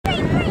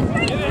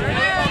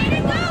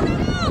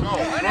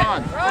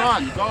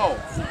run, go.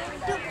 Is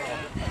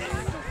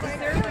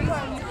there a reason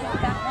you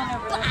put that one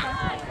over there?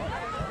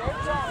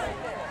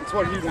 That's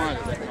what he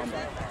wanted, that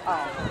number.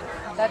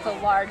 Oh, that's a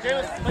large one.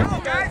 That's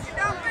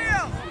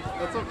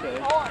okay.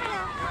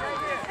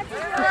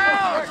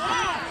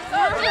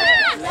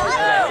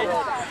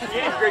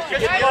 Yeah, Christian,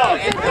 get the ball.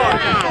 Get the ball.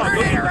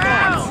 Go get the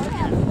ball.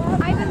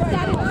 I haven't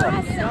got it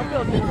pressed.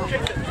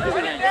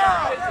 Run it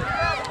down.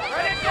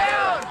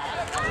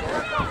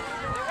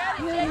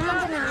 Do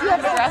you have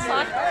a dress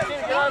on?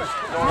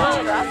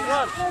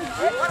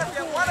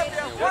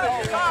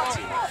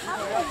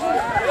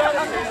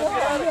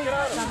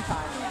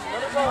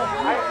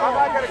 I'm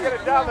not going to get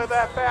it down there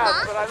that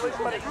fast, but I at least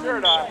put his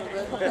shirt on.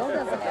 Bill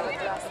doesn't have a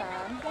dress on.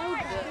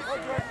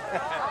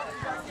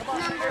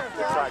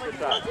 Good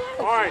side.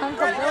 All right.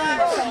 Uncle Bill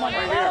needs someone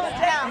right here.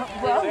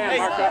 Well, Hey,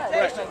 mark up.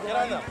 Get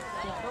on them.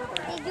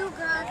 They do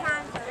girl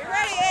time. You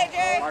ready,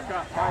 AJ? Mark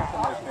up. Find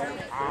somebody, man.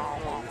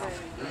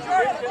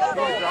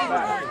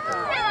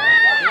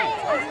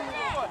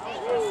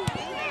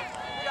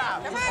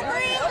 Come on,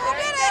 Green, go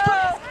get it!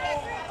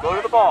 Go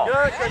to the ball.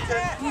 Good,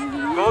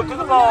 Christian. Go to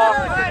the ball.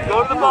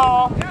 Go to the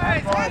ball.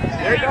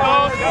 There you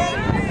go. Stay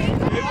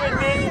with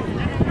me.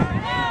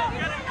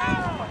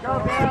 get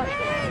up there.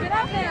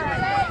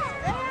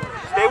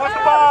 Stay with the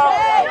ball.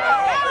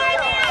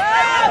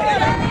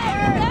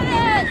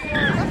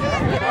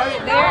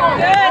 There,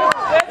 good.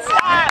 Good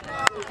stop.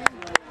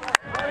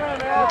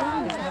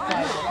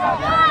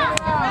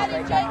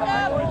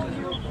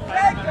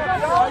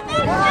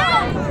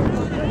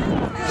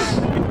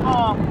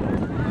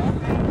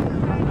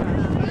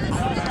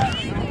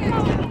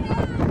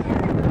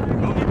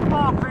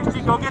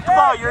 Christian, go get the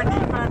ball. You're a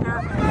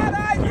defender.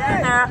 Get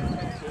in there.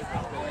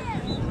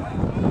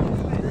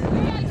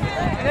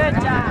 Good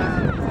job.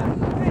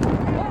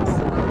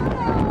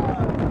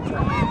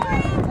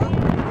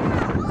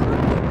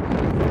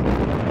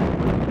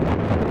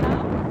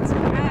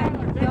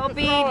 You'll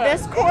be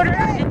this quarter,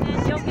 and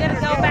then you'll get to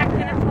go back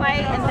in and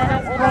play, and then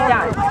it will be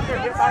done.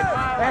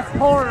 That's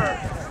quarter.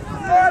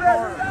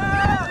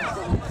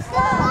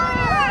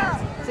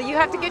 So you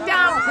have to get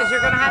down because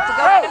you're going to have to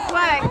go in and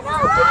play.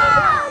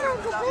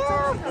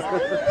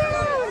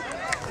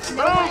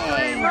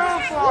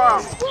 Move for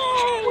him.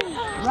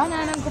 Run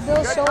on Uncle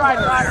Bill's Good shoulder. try,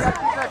 Todd.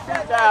 Keep that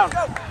feet down.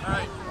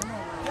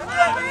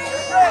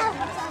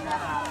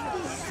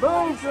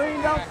 Move, Green,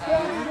 don't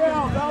stand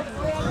down. Don't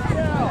stand down.